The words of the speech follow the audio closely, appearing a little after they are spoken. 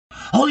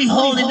Holy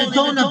hole in the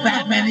donut,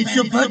 Batman. It's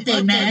your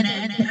birthday, man.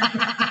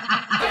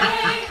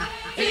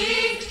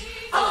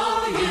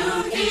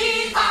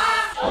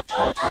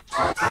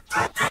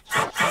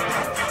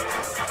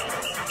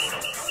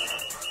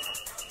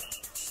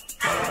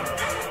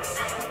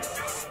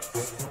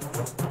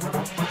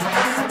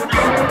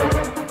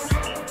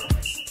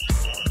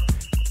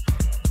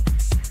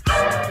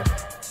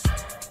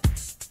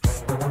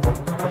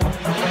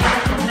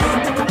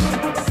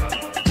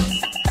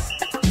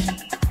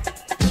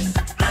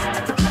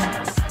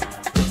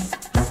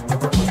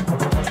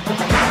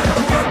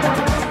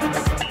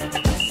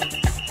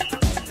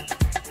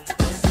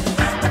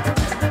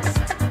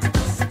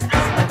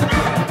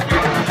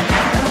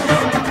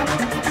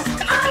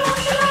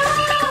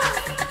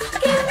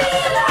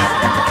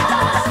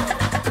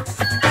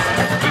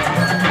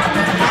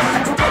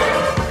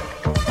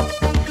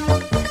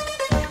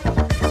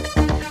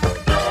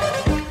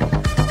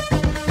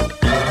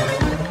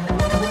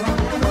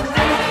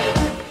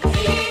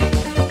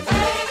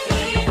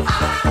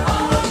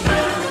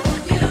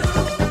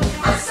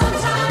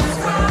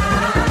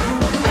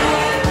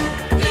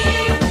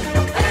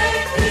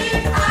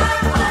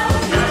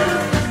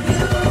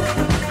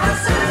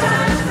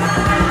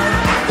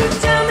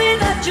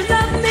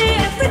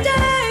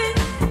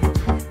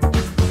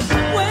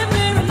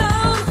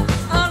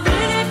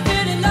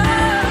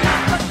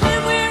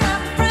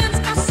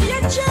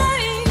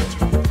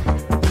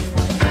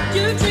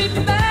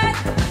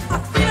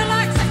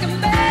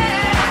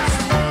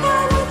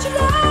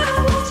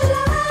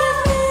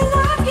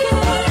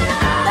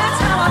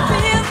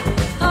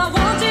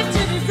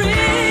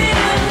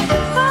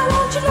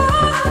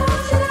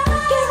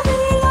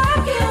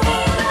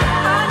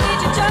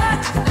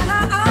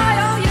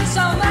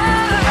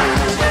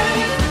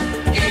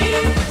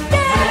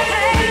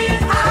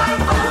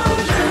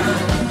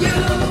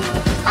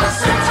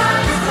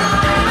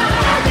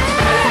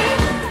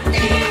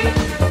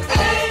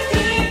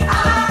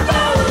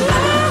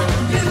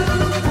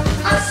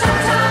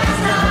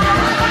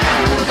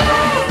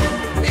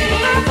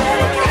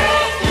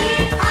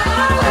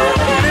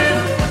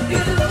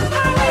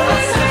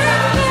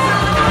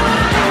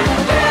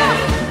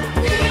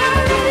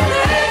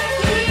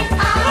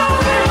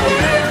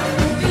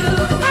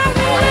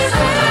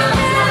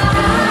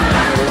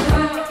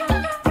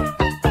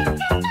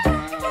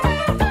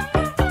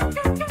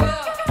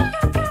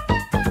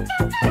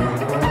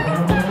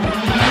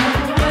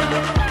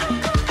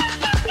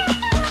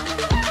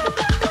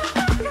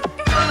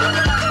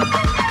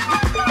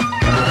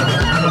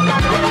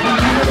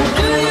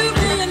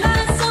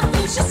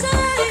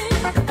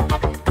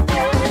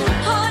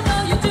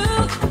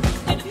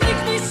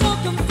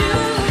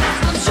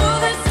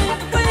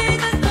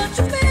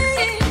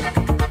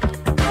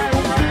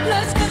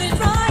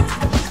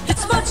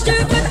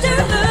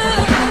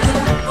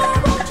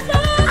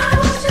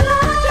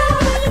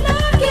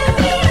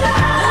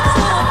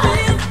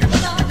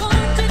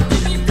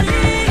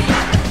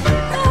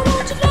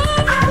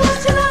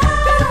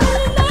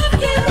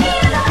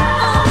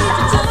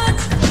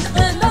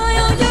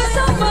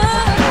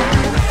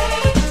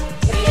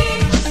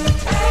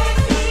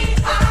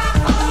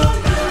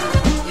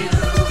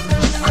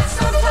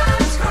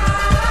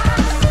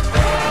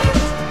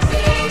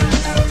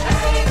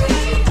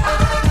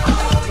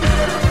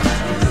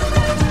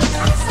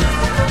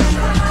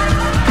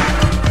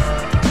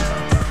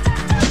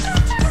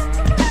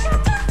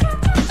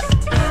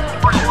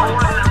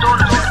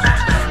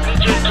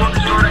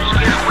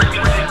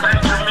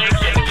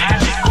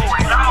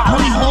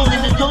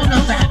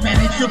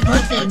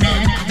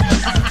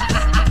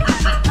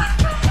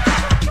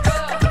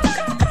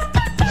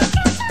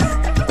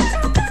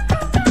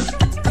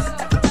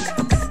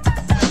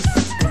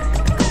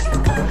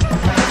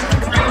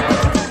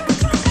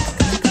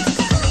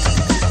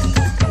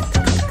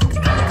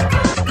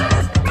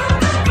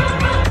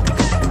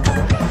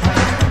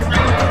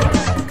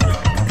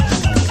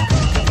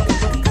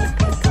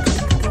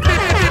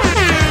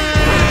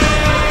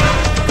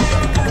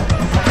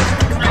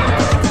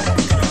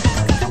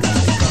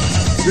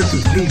 This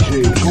is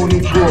DJ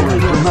Torres,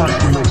 the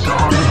master mixer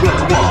on the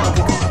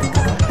repertoire.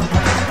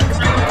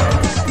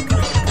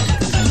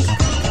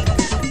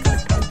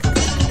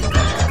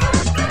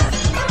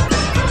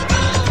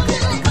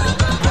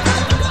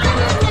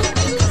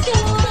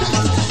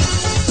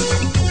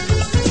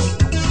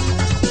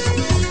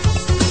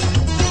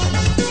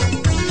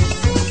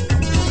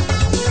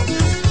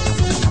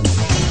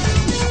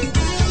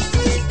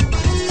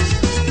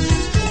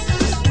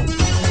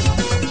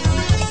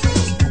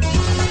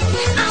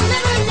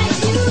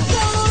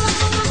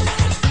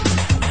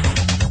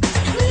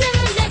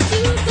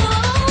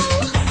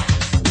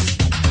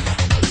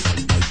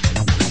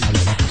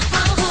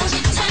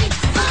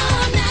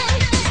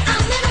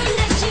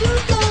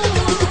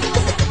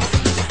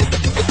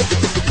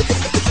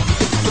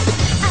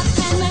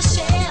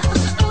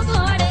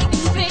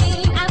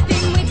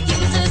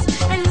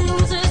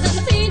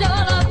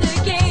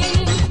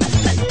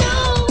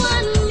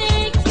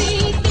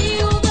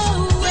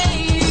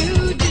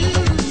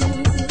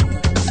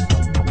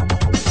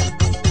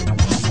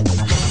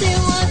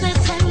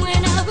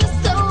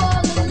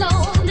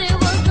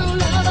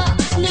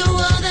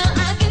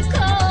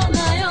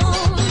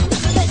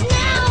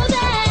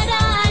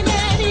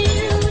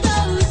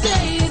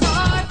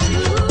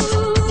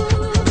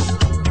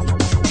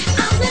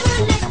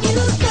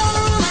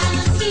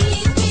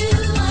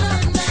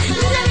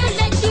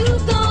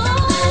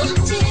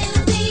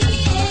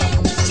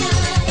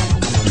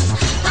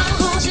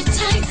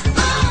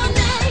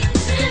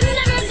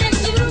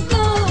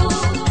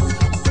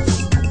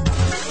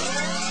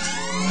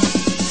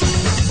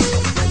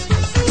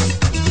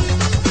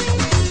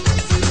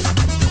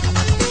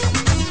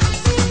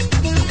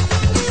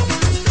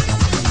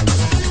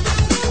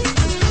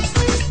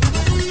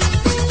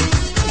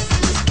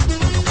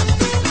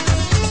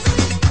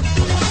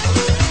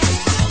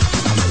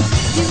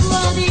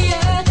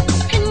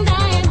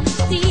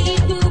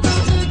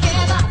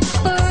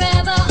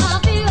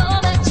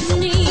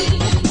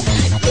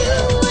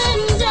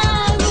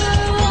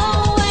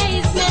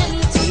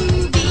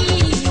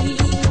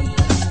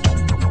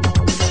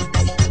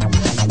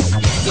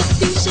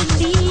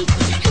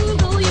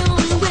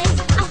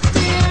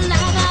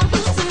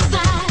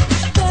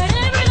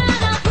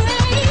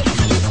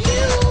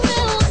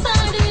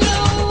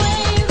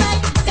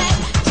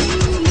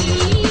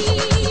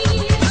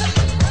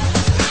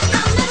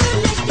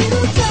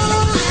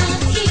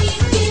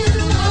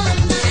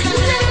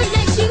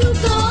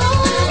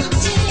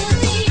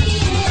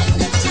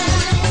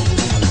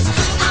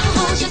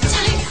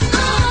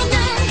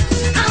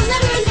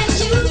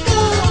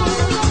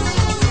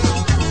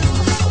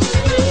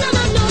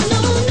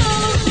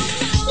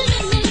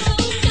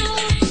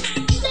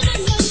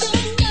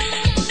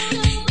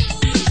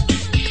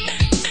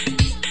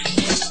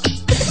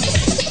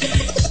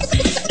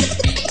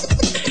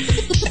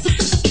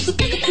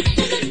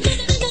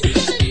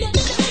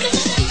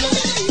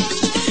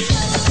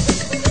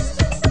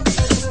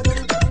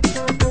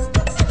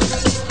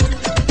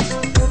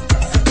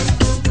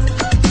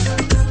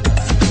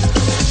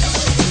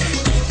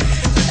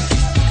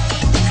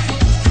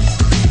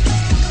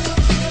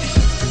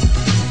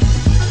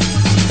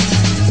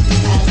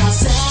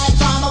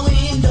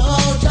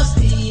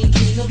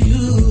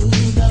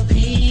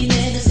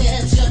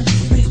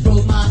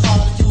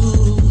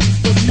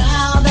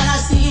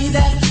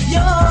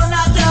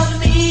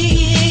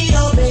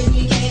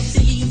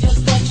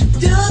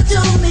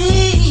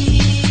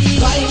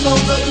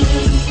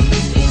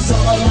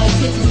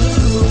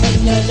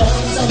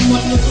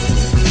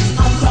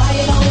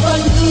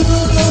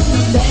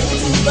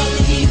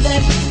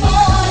 that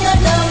all your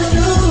love is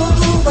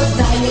new, but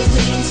now you're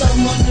seeing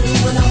someone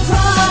new and I'm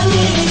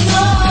crying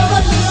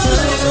over you.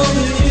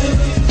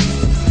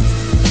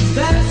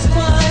 That's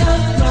why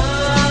I'm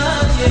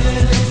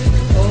crying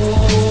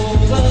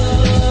over,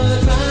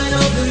 crying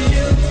over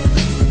you.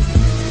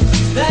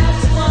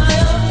 That's why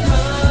I'm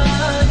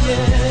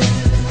crying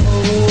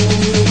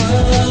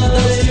over.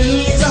 Those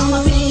tears on my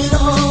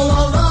pillow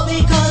are all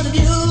because of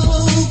you,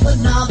 but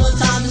now the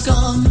time has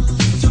come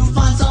to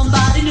find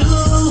somebody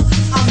new.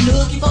 I'm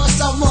looking for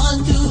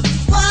someone to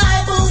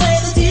wipe away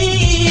the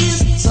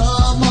tears,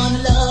 someone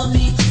to love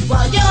me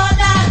while you're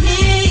not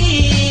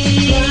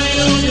here.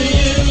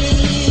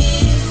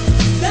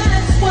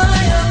 That's why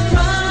I'm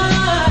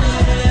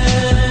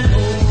crying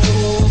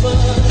over,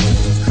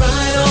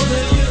 crying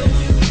over you.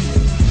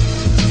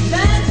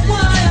 That's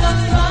why I'm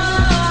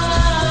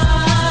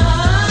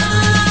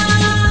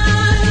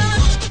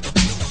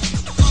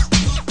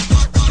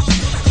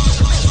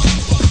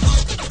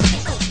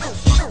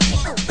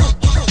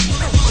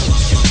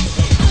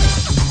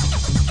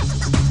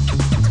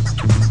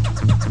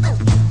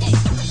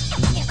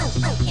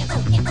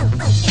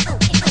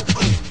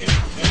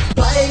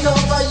crying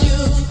over you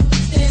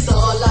is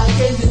all I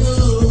can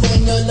do when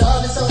your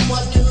love is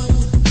someone new.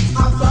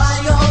 I'm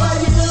crying over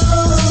you.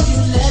 You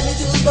led me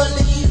to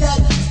believe that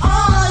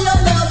all your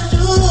love is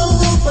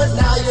true, but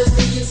now you're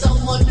seeing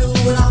someone new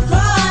and I'm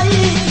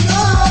crying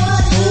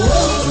over you.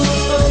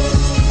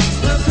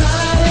 I'm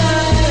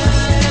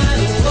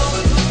crying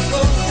over you.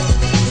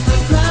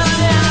 I'm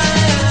crying.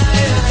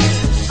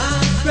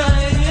 I'm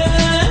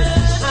crying.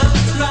 I'm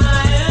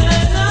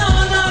crying. No,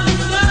 no,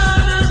 no, no,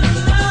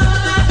 no.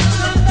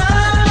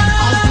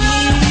 I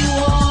gave you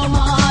all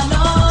my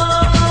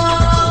love.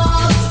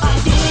 I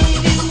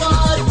gave you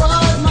what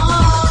was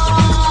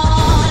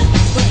mine,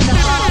 but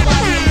now I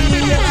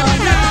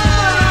realize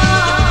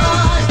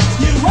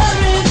you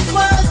weren't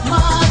worth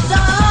my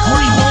time.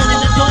 What are you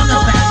holding the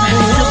donut back, man?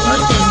 It's your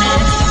birthday,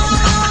 man.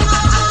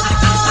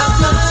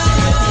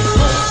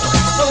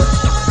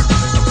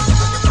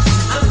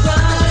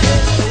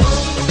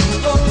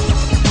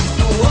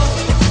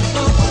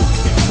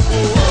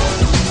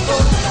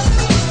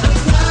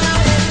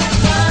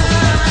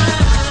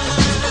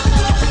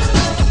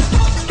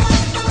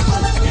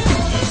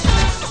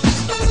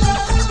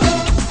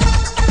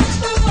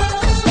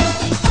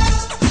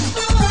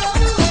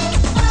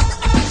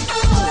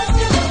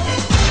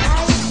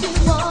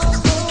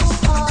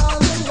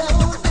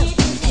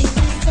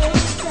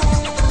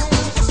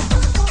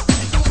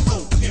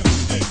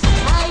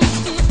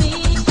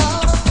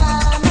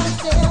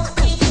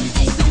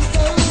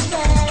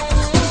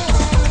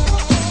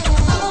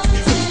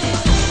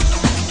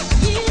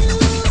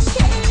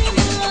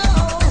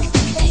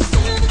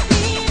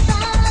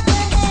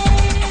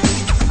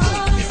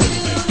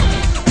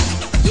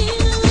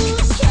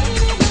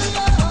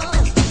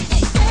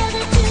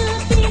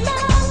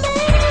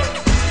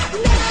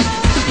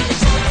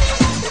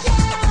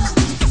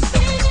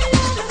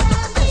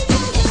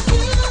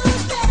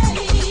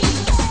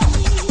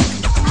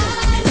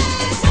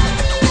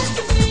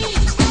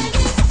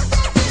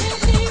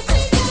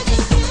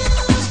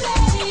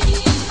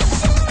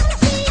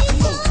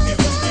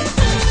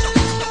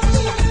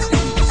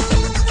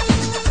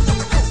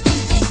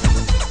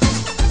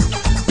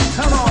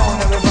 Come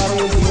on,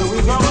 everybody, here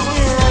we go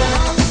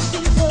again.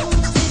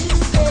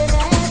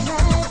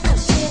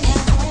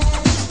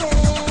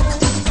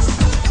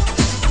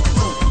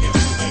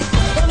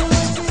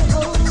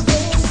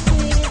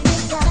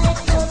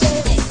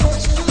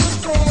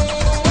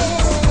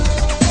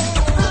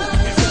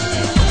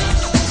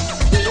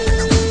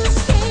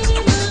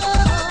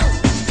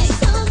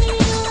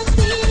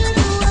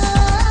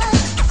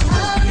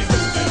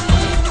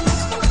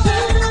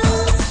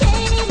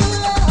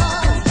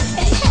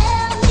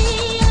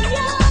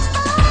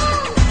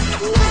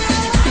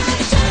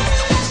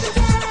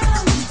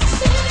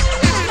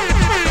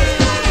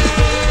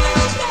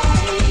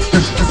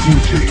 This is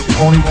DJ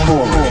Tony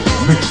Torres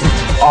mixing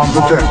on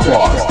the deck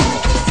bar.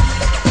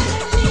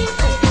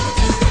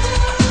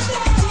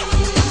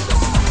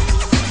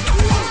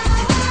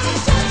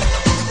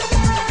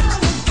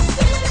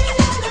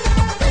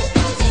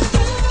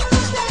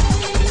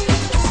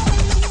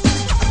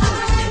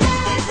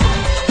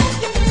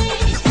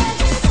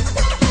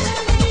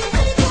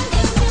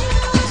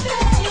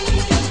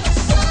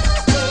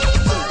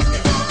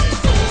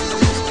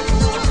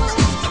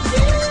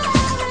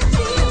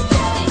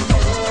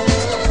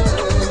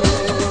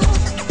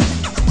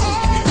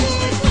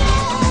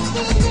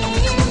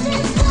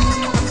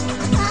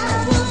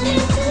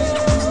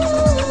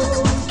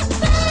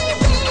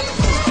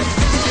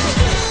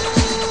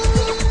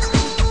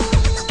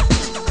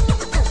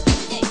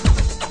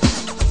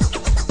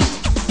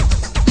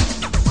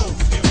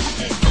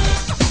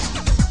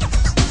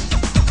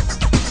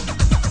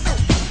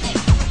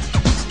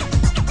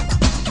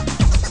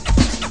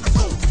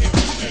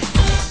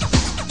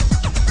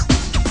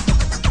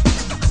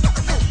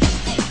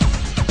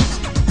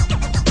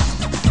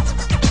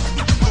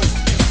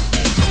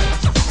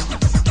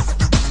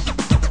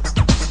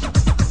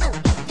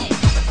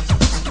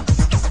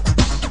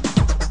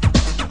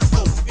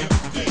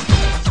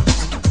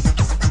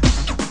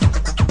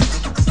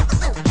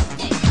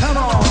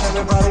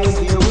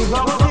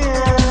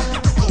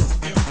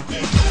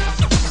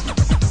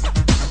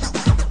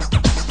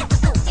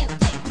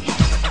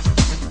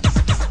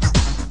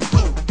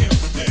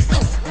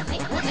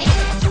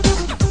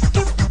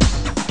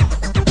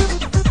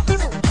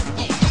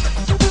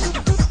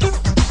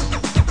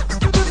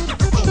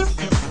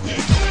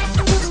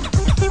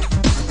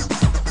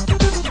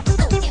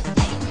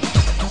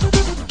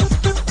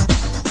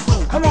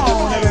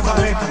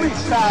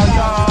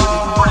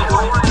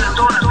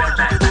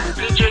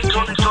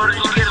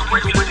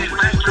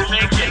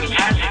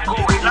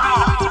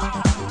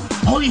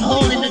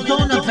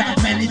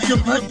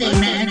 your birthday,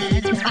 man.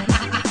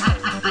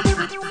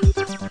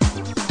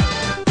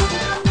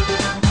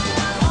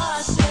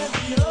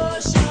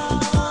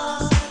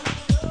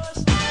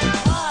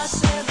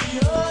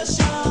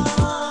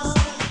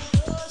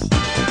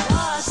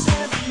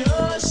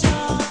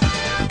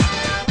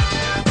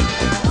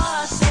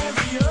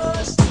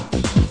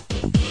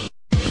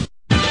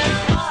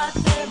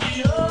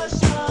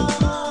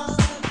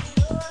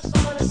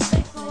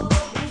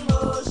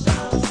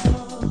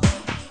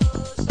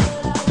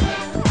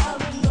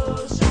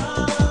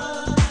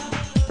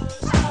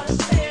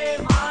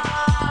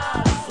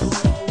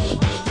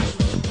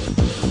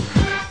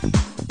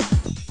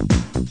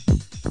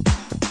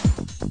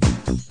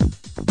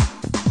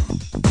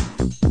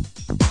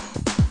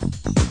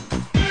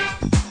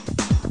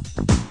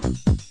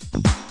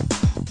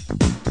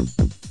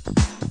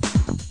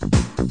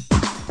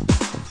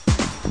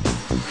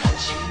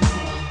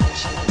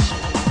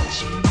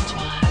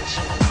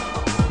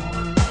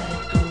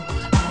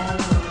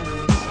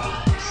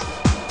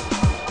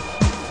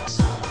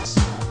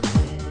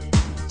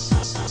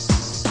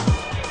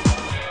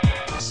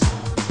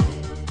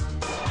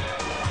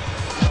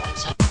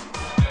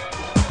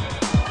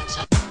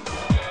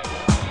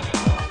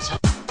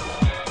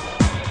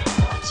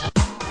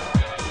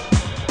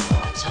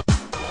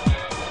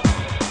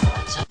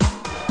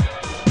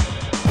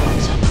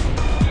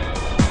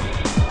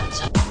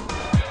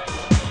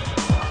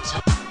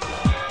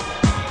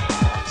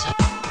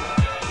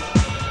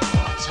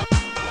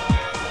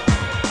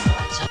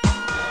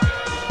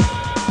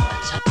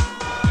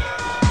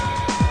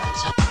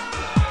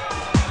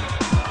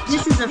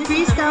 This is a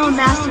freestyle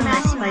master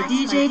mix by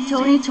DJ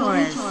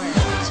Torres.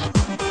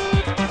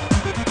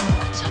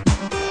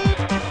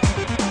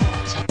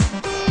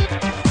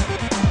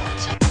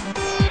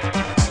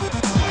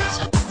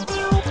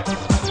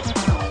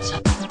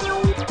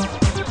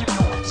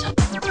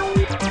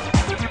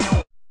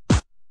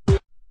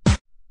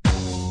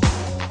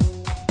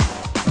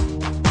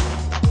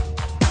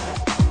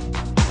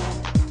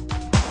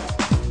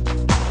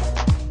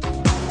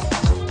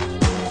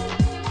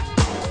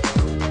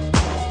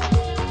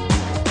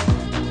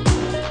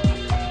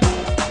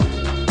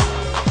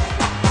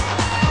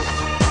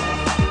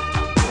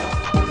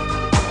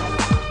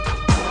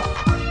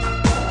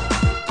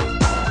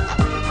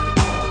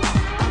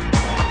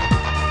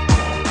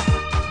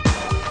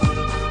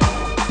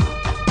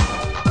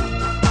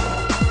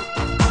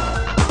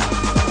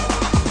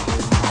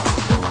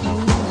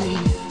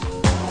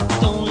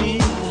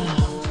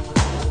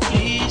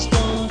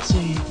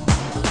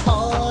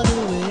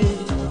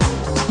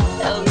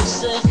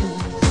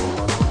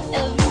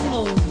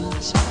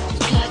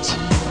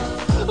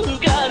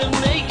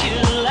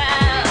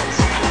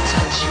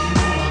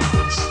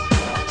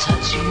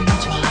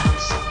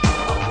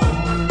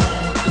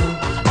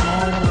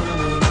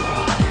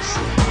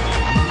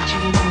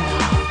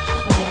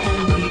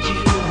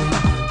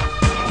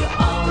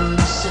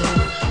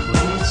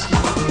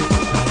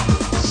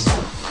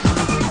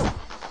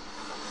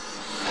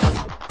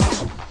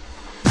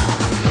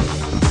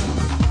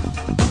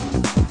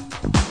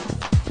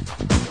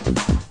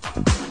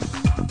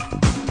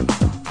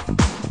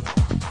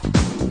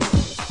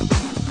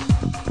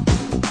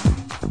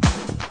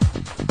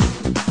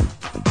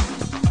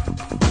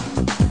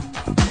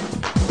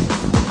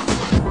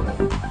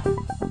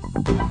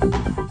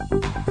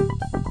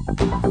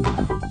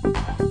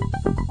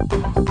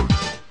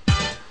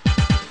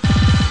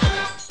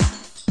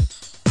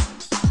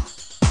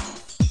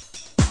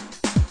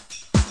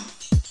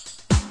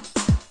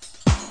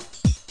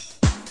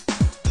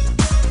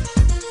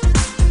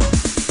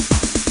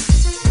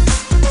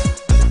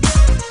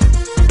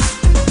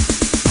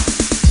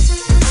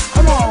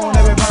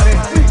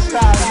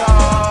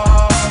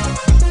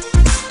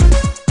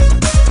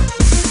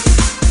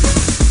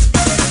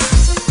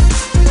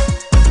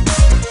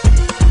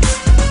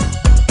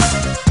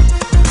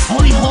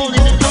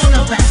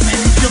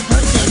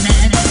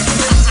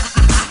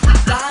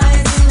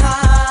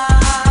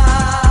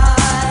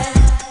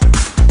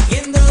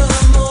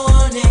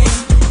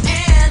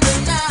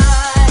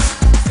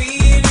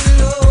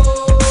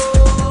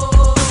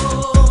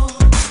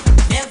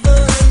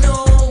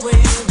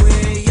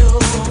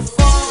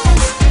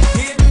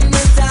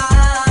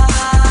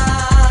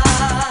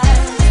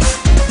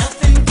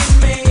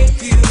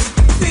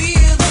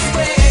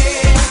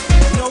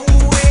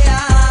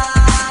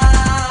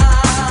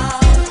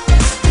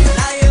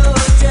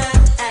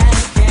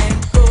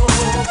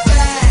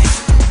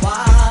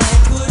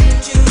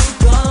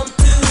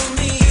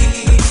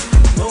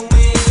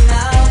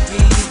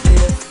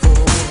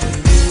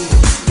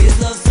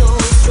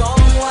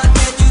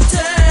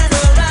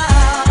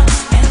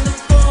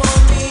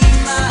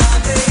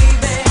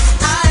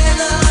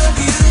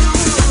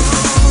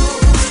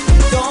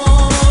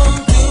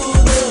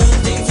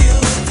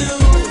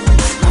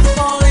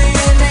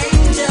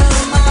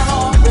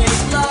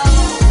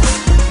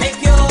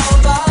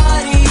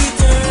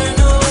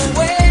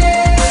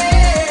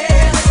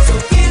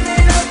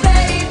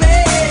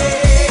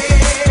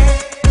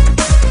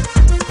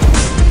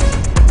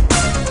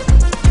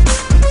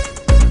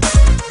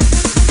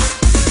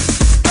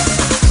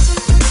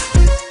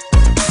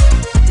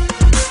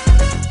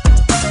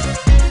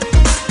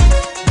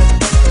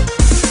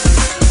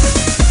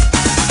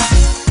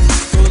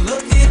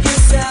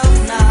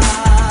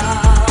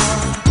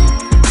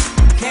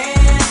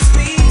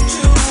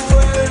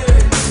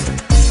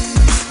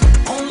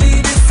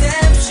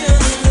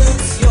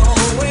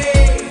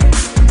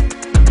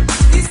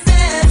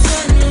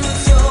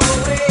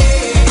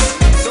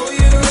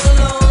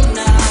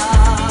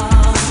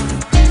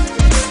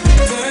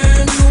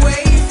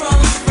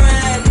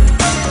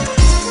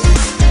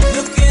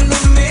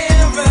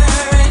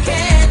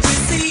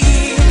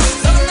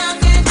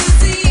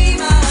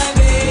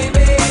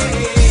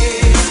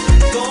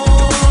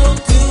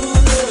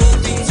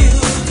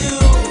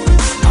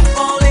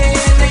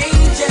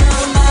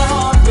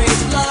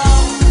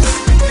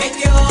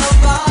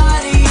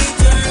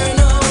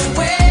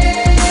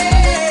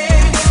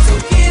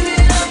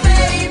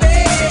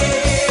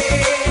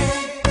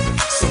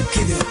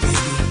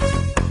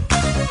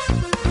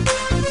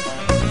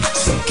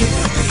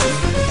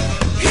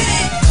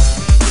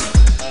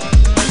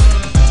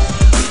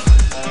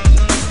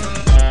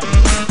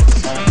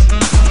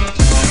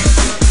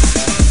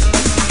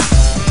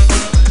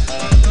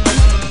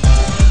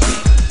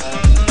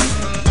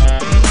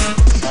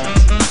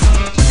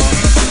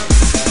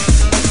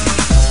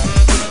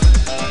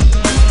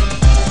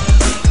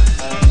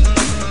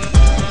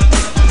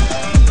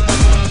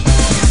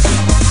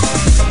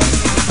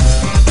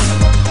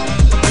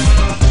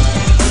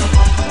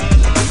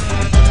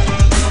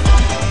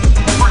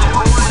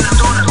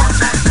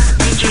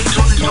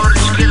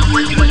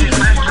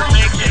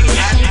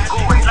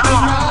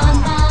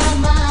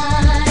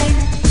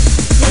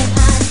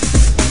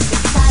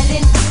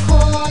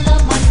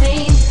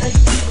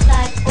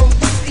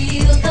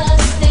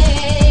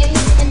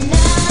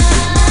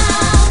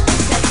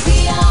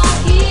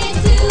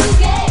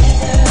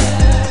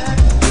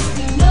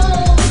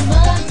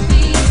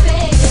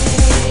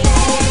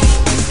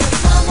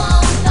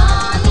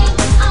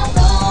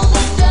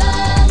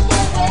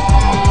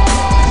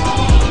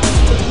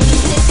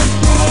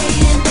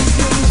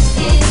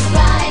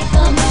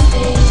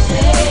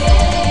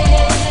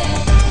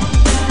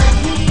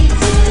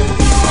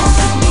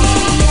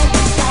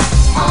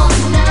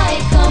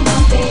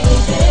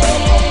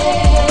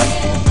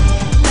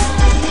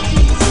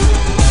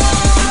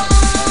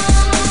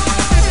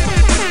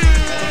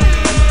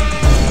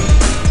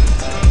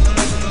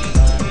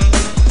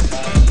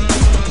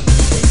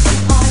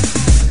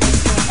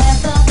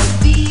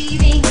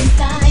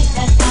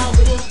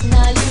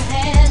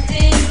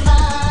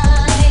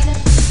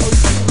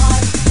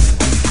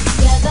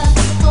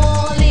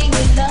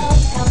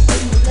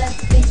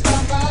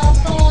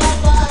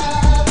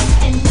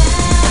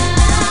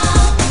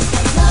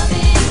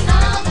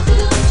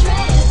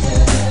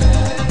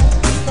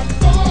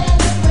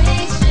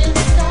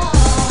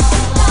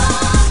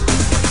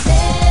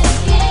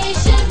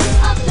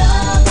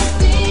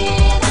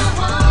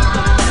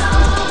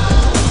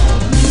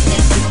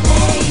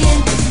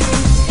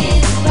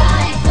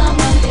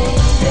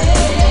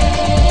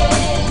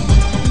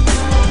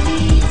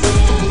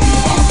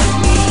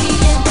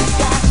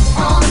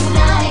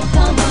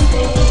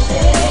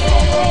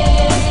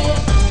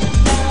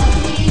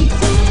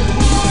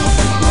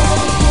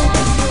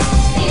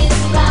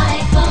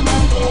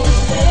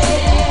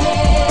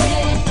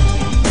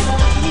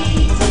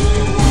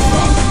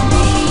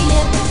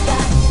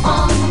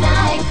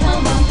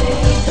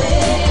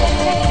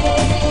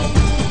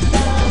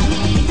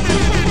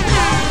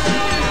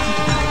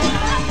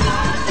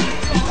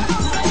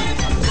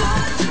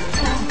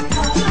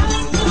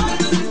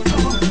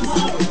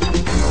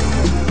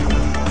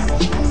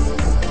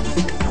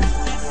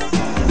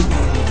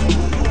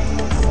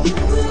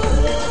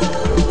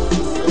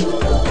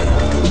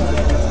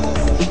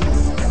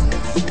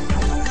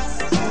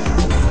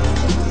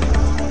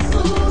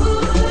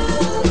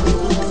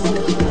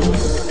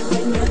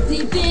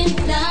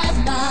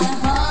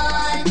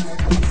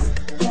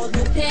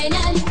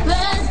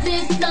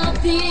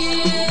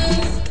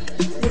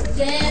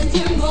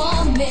 tender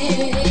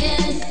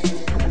moment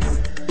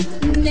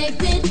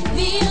makes it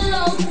feel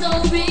oh so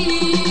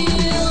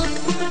real.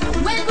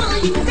 When will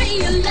you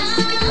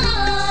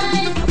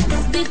realize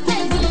this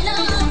crazy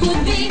love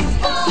would be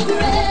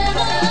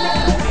forever?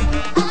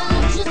 I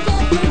just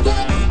can't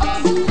forget all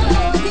the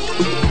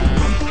loving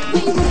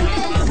we were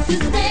meant to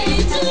stay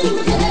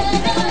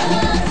together.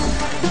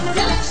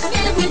 Touch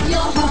me with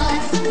your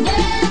heart,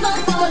 never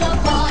fall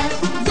apart.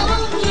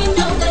 Don't you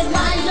know that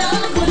my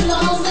love will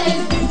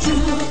always be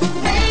true?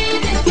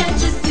 Baby, can't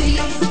you see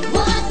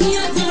what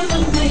you're doing to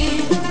me?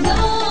 No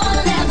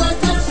one ever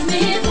touched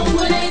me the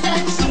way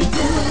that you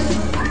do.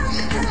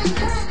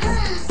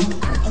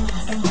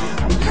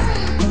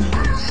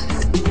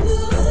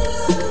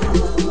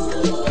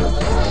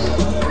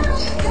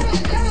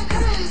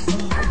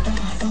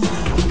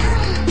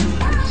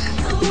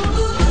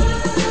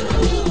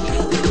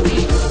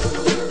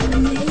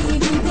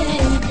 Maybe,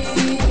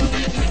 baby,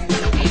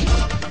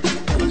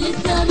 this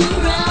time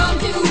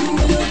around you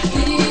will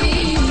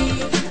see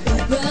the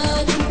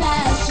burning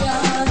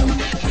passion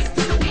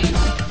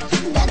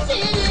that's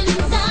hidden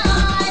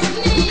inside of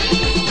me.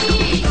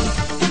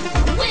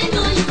 When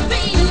will you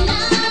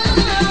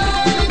realize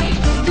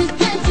this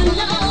tender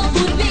love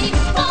would be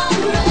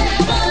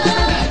forever?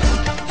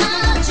 I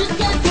just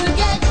can't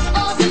forget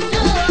all the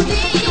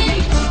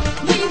loving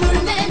we were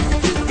meant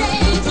to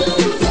stay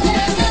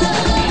together.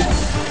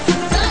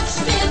 Touch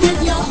me with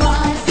your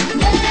heart,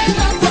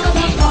 never fall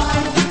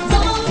apart.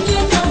 Don't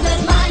you know that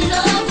my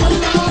love will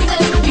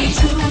always be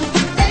true?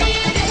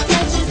 Baby,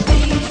 can't you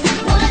see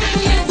what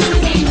you're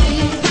doing to me?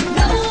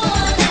 No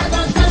one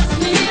ever touched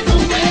me the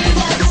way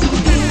that you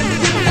do.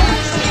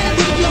 Touch me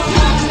with your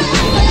heart,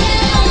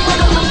 never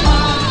fall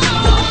apart.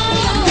 Don't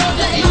you know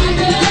that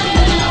my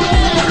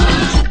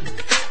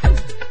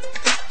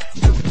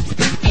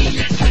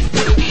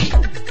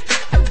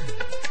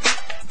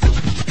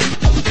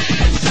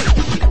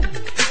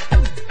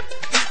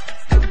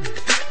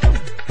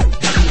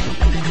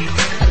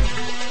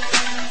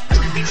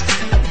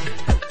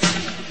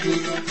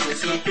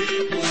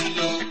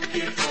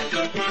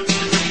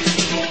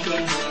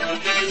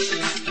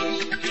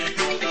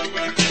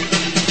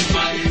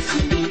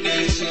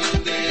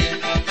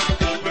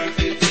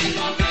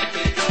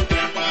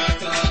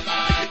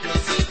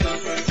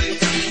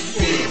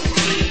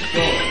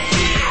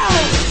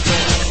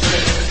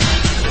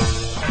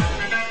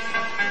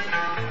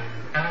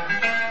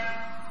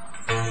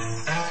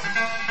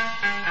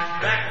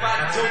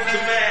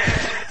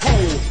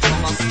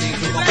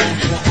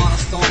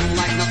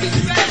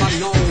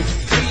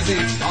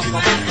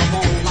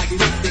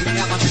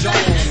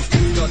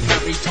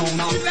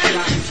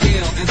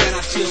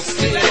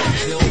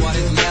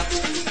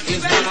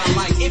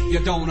You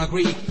don't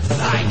agree,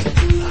 like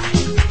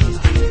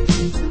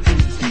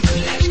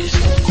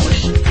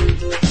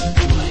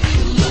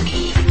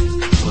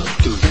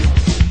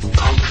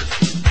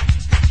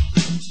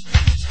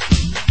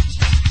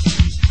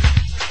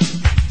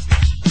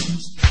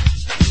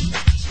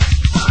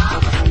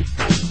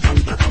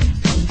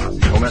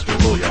Don't mess with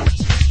Bull, y'all.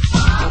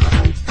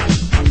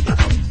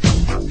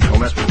 Don't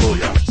mess with Bull,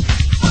 y'all.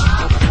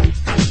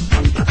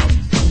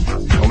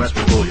 Don't mess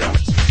with Bull, y'all.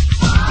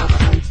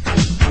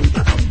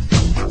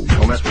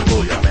 Don't mess with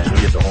Bull, y'all, man.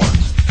 You get the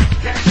horns.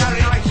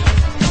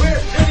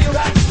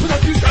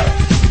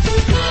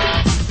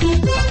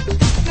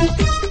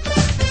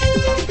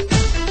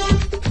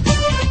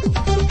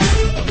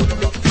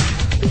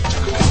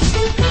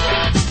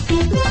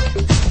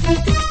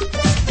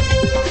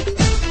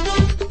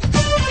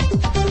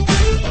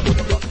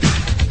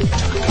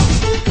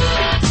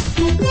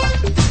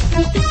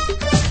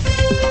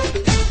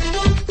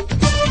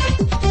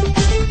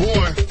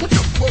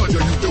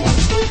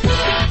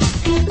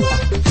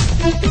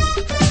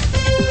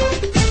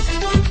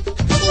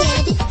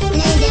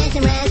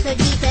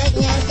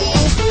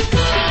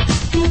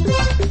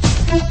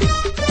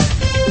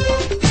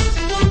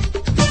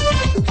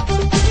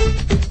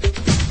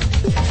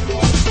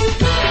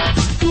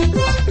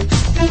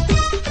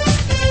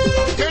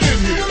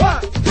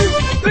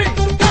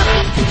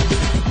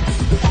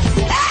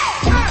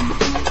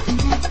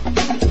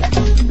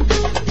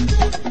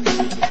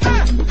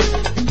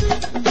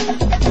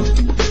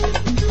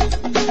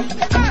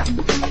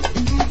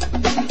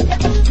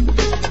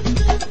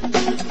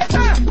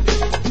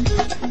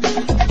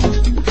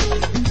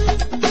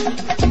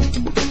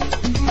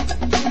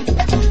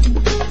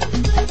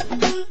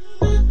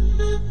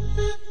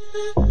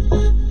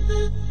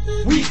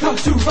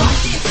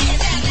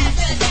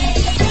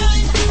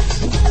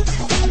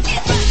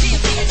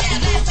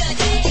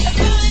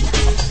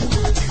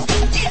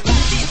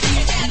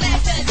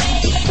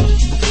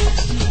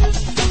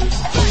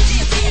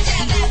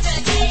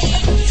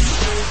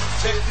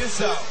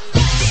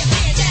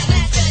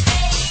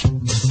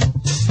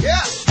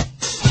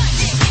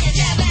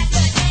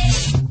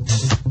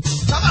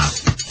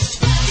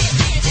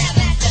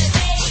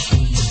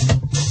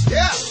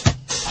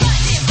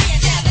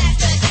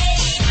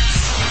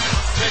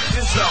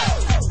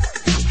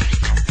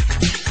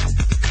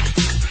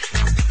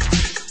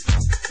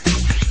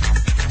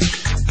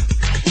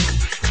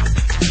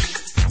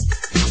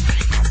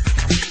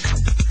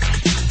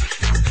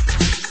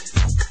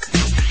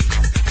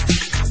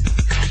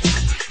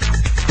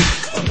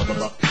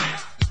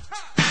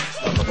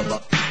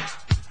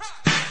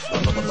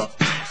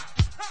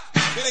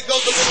 it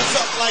goes a little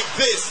something like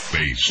this.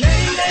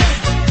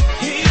 Baby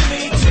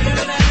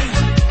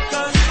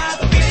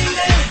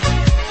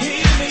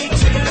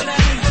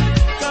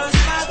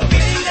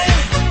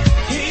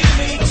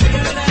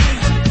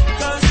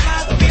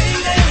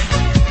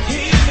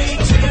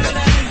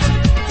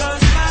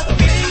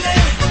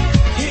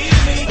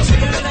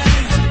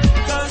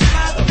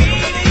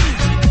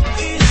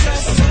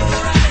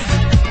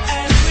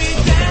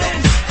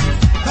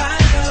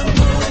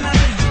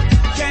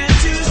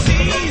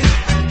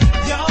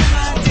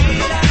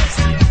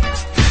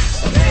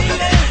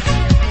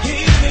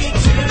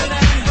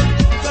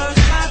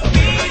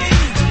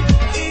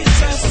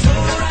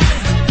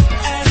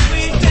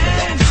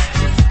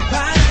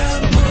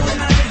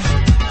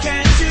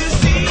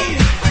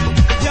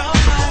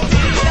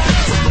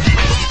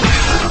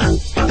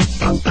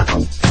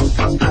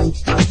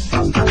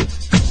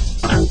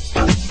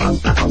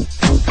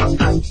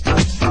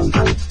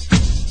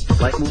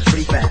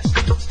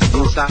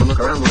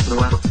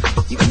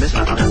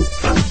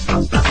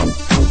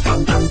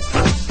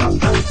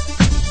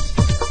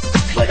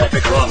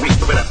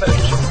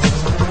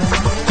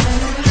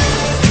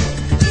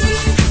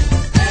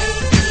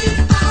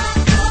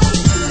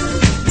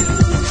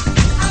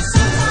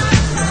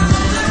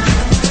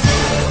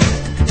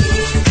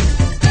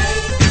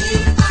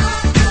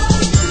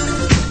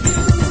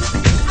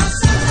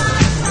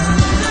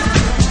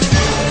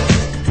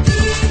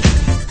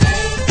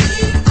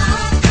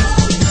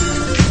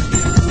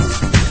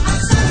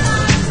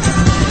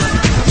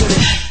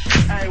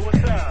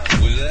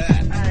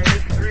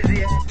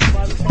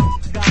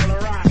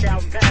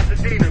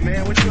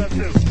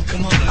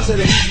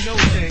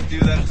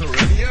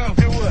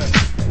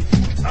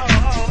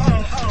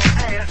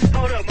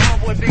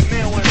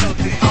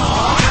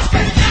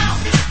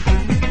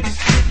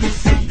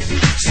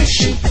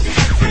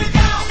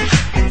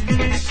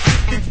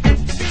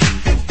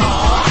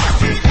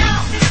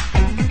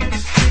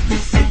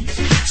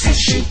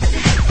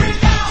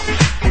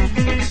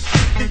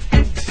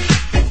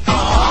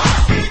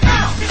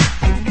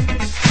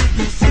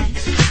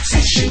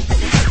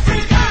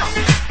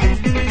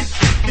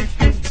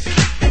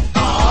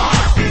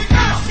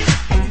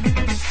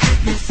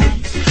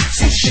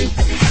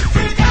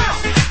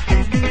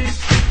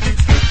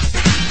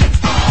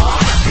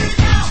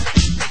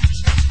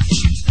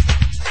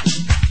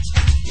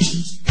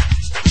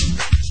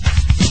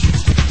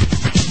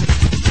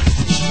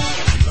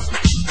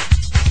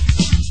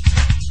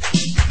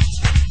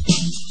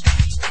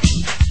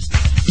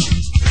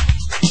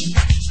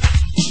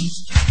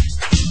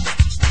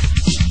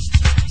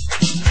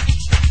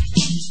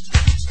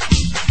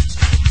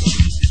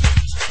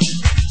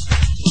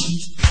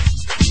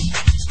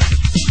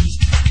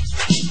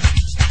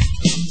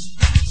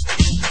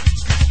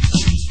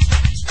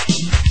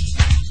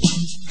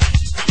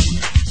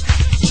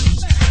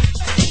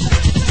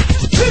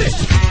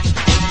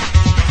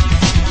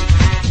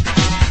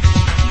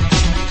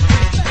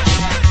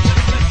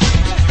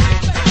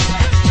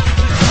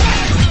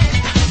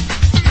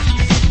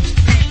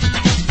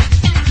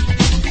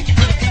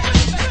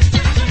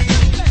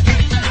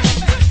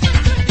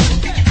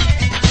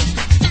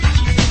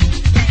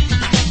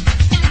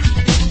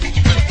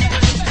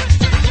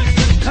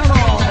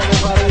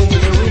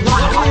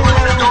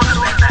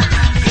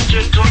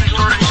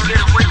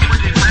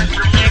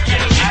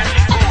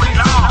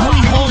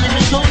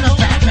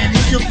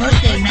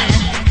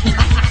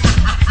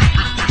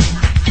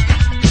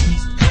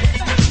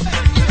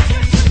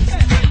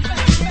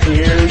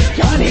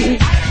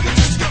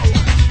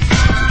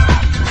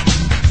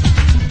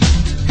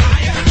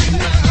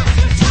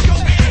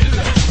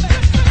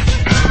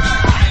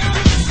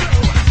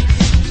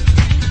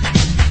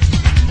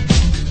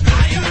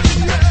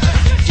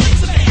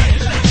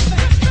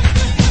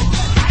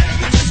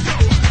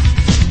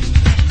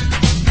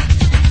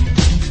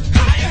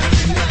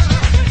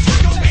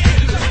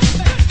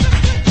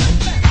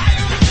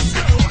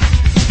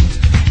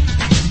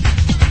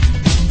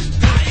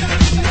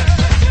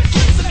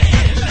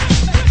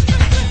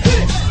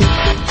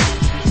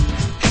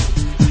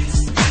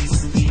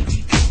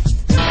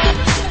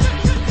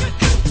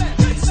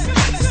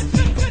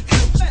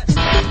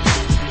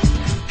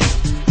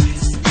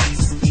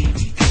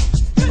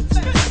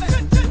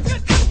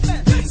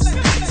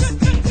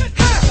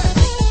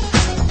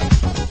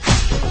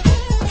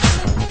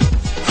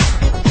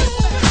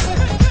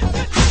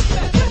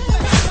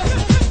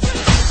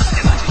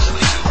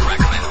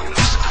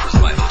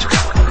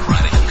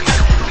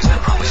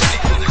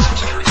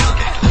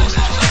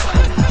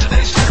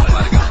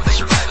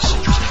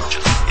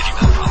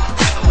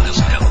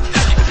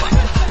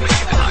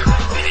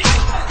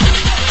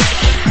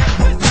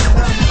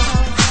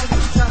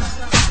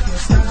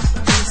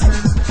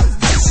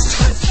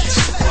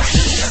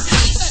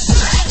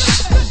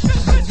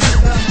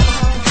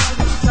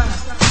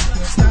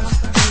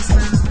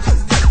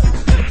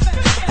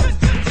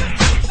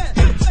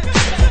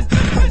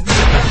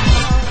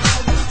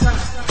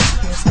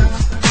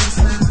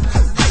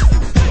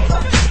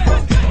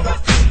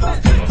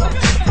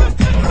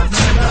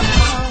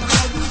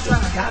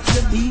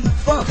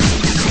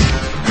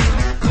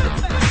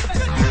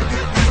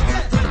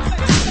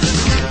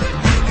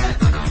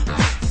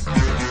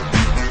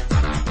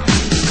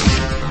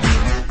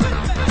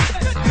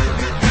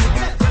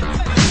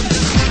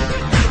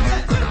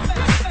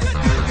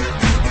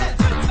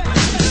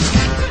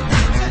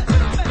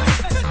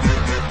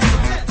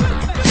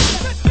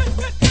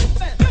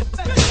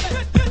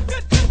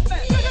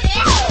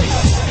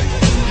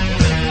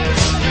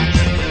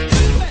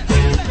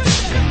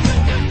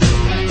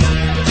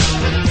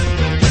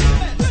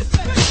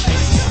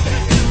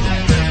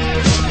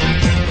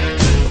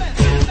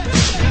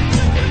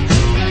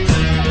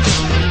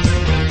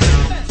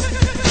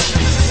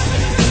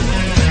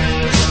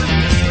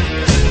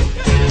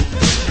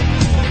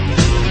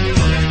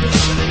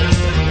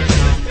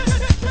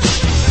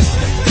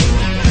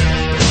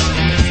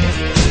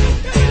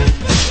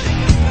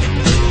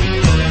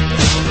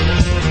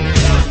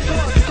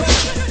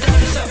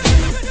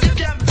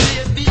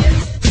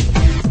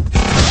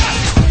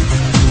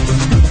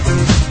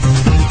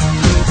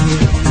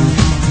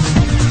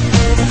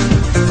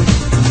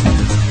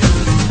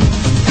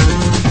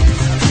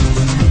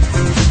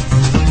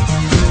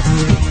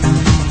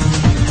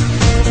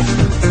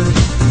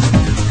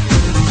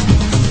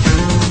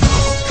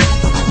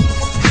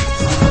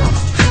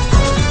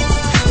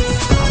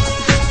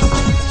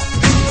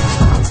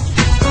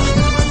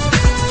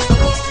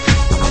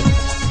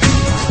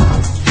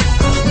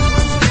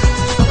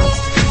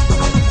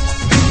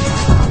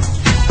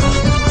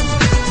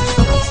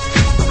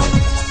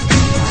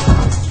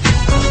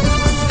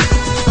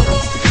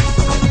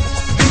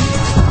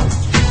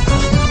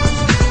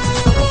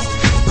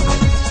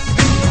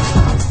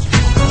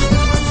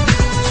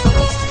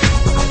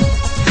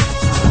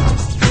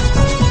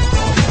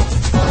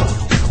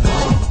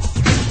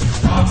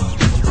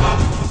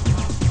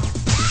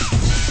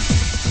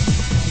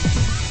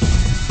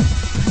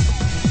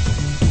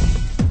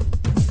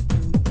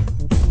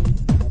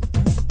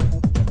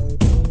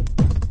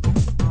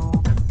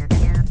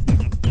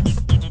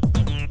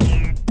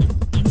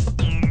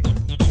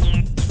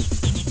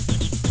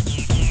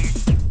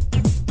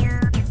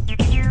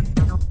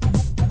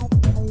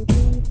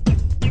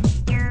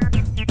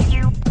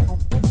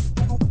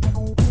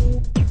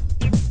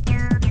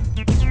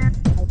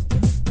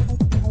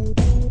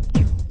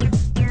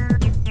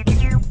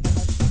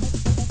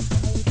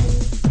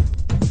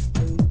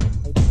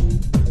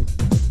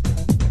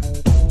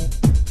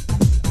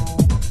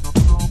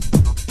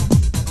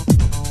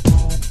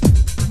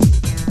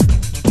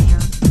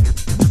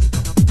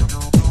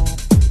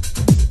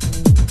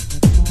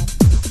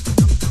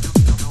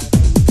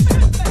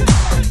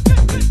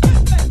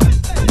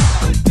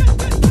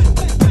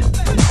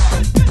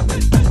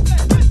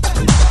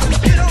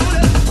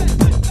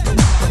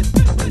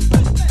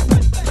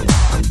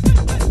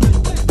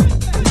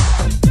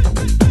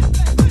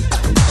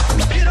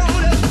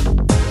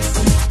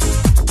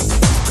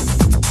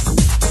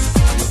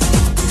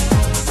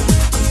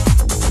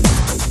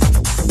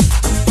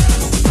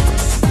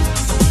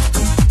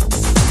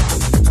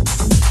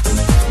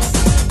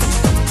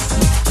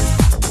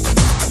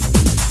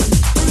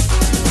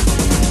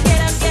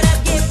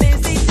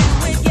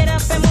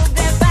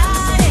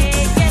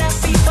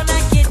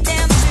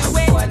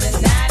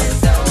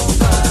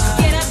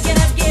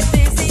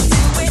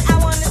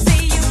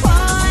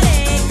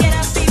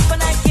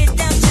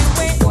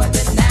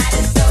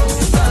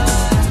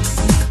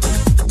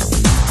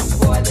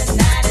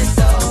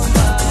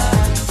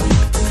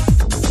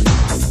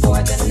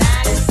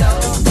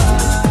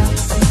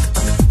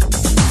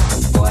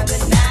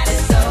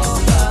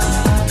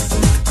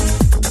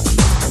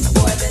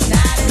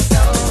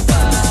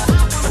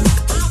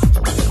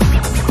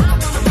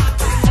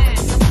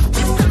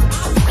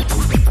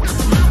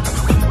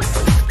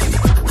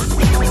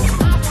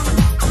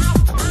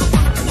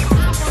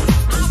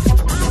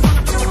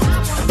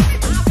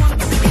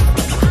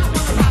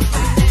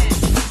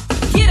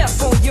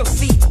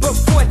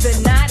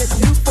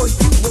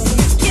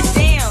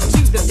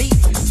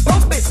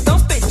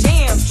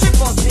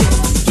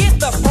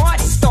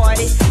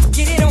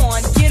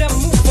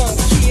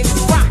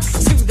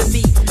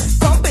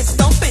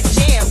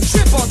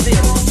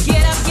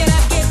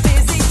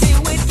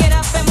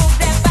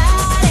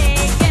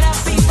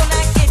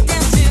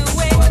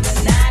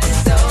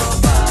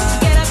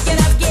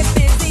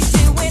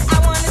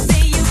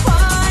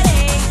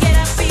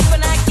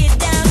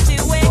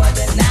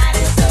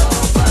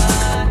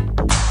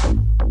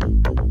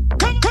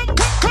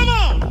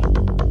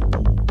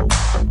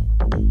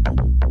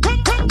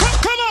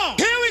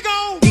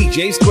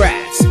DJ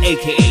Scratch,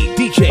 aka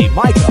DJ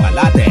Michael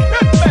Alate.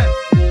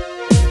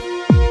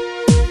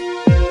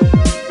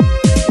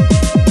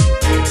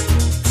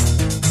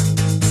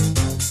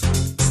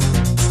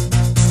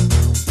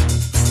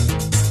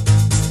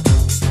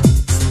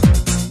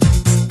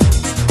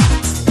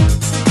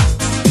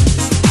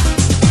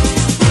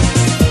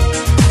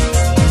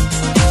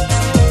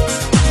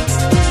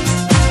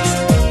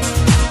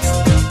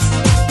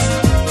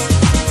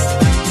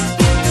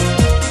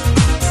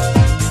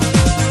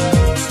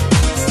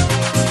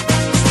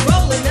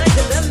 Rolling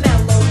under the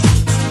melody,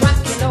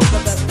 rocking over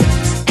the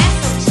beat. As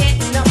I'm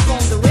chanting up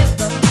on the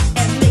rhythm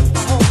and make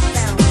my own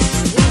sound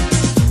sweet.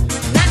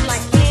 Not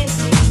like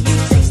candy, you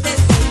taste that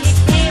so it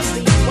can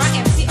be.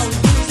 YMCO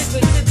music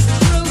good to be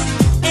true,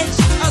 and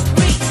you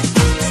agree.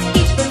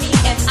 Each for me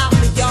and I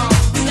for y'all.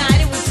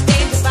 United we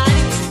stand,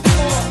 divided we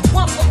fall.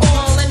 One for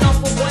all and all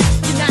for one.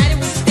 United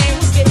we stand,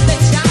 we get the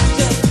job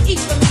done.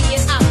 Each for me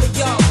and I for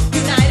y'all.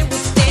 United we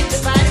stand,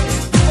 divided we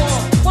fall.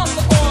 One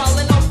for all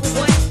and all for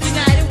one.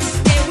 United we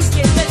stand, we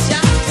get the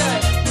job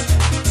done.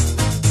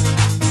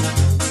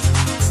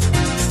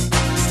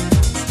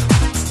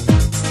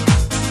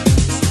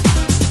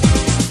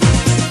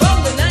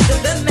 Rolling under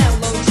the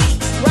melody,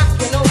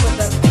 rocking over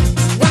the beat.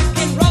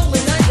 Rocking,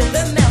 rolling under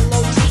the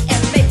melody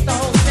and make the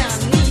whole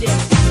sound neat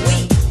and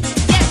sweet.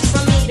 Yes,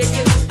 from me to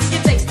you, you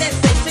taste that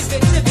say too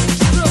good to be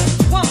true.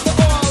 One for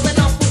all and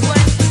all for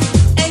one,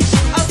 and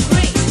you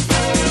agree.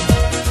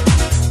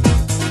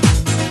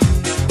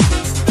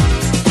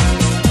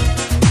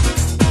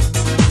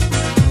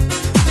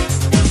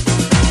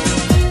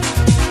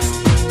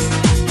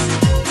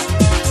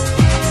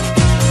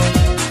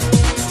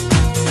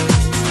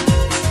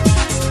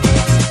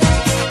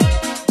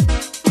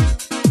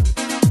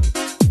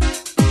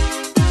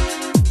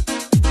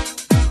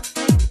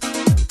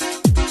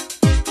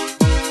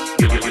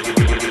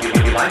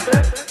 Like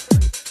that?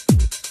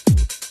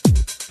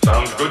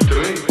 Sounds good to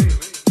me.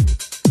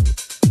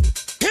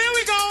 Here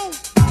we go.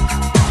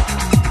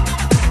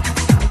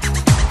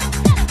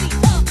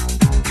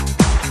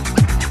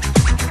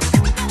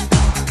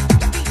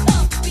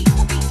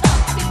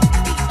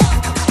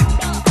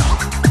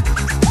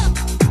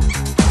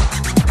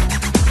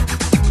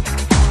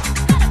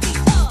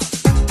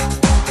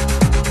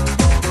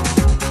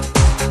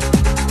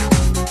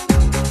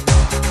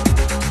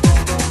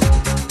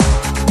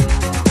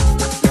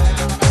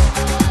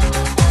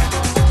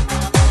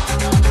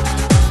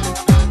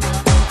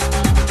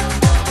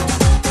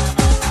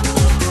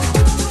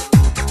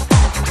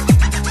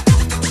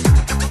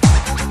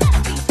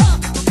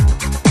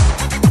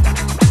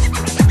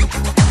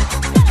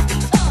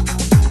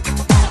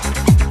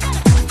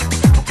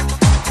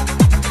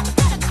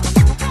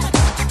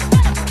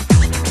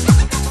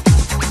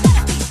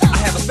 I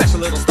have a special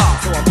little style,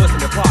 so I'm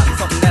bursting with pride. And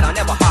something that I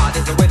never hide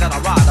is the way that I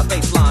ride a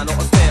bass line or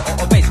a snare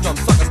or a bass drum.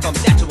 Suckers come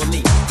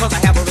naturally, cause I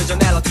have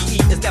originality. E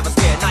is never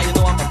scared. Now you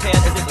know I'm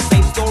prepared. Is it the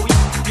same story?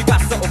 You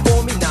got something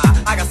for me? Nah,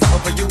 I got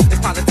something for you. It's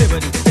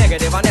positivity.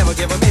 Negative, I never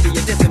give a. Maybe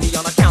you're dissing me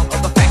on account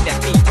of the fact that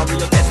me, I'm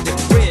realistic,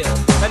 real.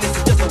 And this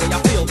is just the way I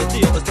feel. The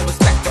deal is to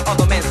respect the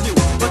other man's view.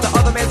 But the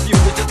other man's view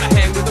is just to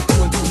hang with the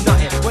crew and do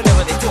nothing.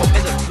 Whenever they talk,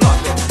 they just plug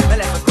it.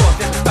 And that's of course,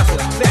 there's a special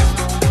effect.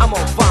 I'm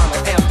on vinyl,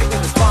 and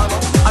because it's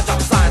vinyl, I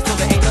drop signs till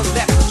there ain't nothing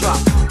left to drop.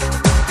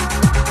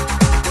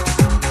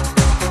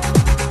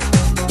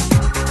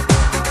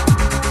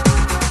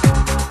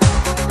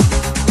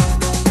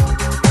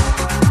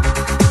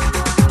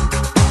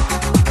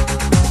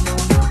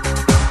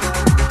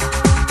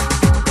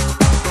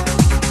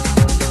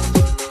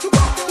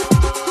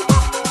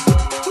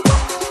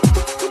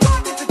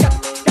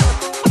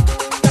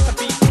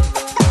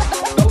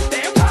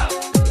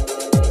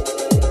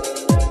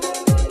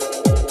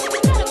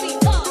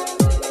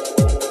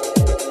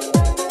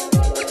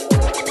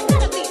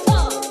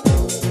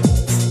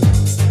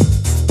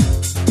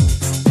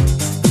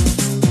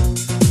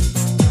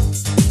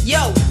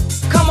 Yo,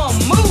 come on,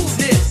 move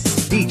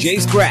this. DJ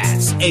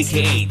Scratch,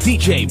 aka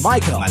DJ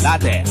Michael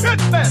Alate.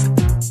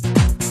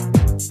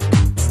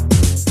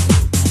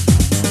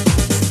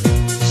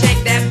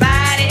 Shake that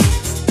body,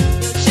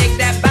 shake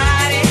that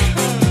body,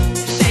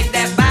 shake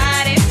that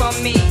body for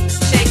me.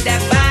 Shake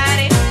that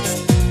body,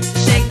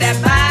 shake that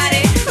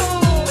body,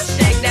 ooh,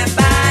 shake that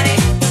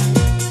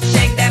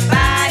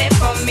body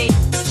for me.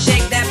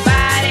 Shake that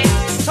body,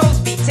 toes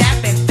be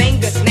tapping,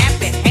 fingers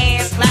snapping,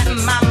 hands clapping,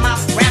 my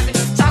mouth rapping,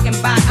 talking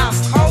about I'm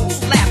cold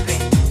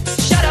lapping.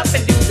 Shut up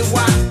and do the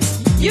walk.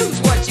 Use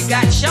what you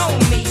got, show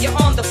me you're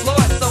on the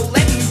floor, so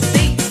let me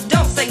see.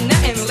 Don't say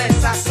nothing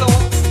unless I saw.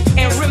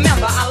 And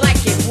remember, I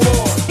like it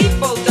raw.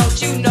 People,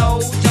 don't you know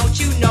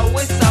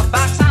it's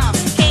about time?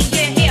 Can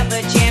you hear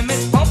the jam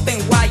is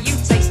pumping while you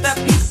taste a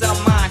piece of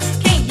mine?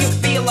 Can you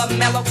feel a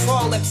mellow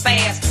crawling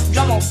fast?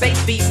 Drum on bass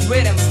beat,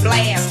 rhythm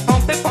blast.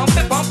 Pump it, pump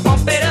it,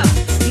 pump it up.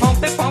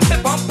 Pump it, pump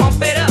it,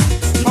 pump it up.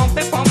 Pump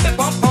it, pump it,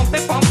 pump it, pump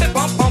it,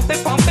 pump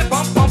it, pump it,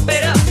 pump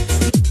it up.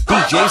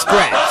 DJ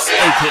Scratch,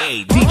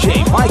 aka DJ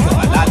Michael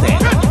Alate.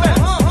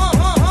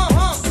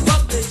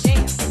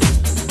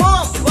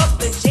 Pump up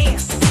the jam,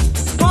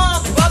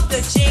 pump up the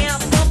jam,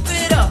 pump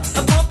it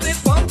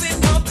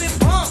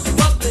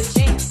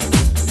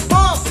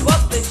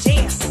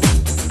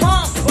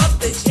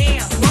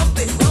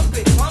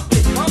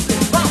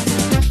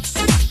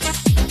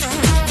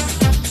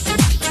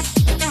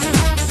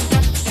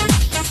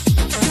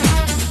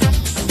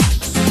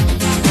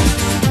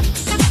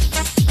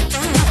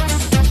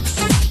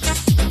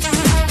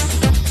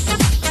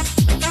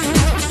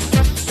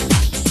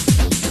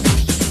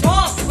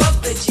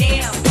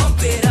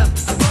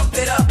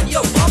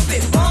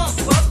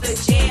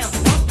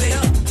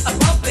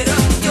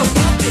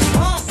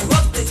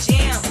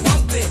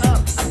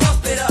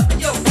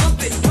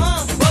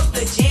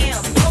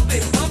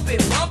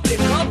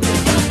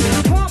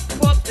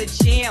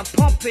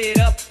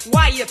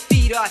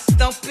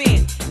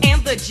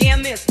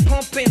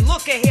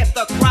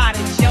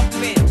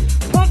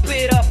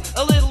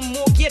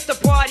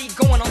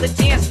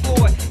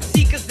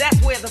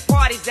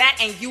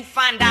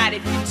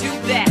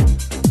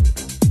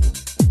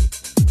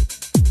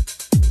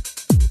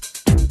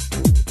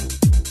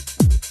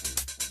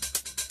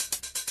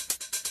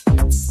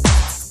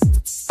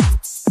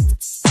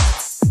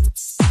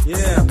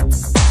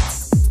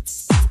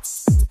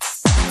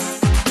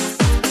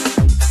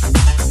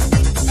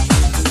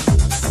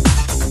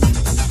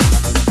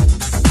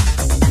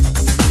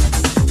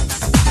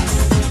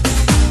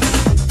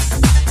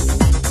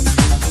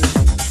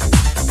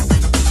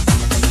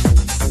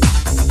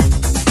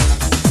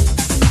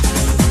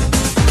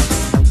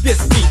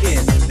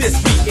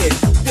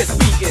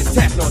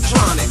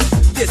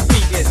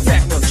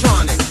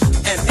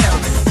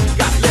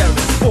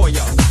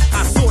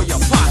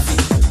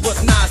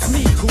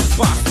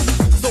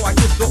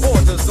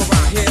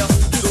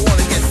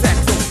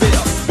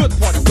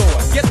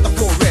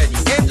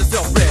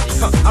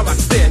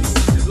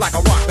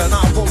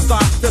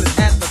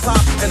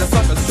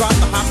drop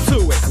the hop to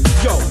it.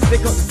 Yo, they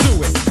couldn't do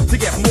it. To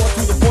get more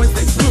to the point,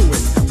 they blew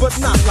it. But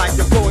not like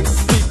you're blowing the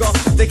speaker.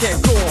 They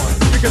can't go on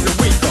because they're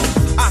weaker.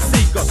 I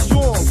seek a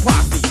strong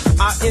posse.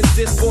 I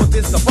insist for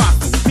this to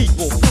bossy.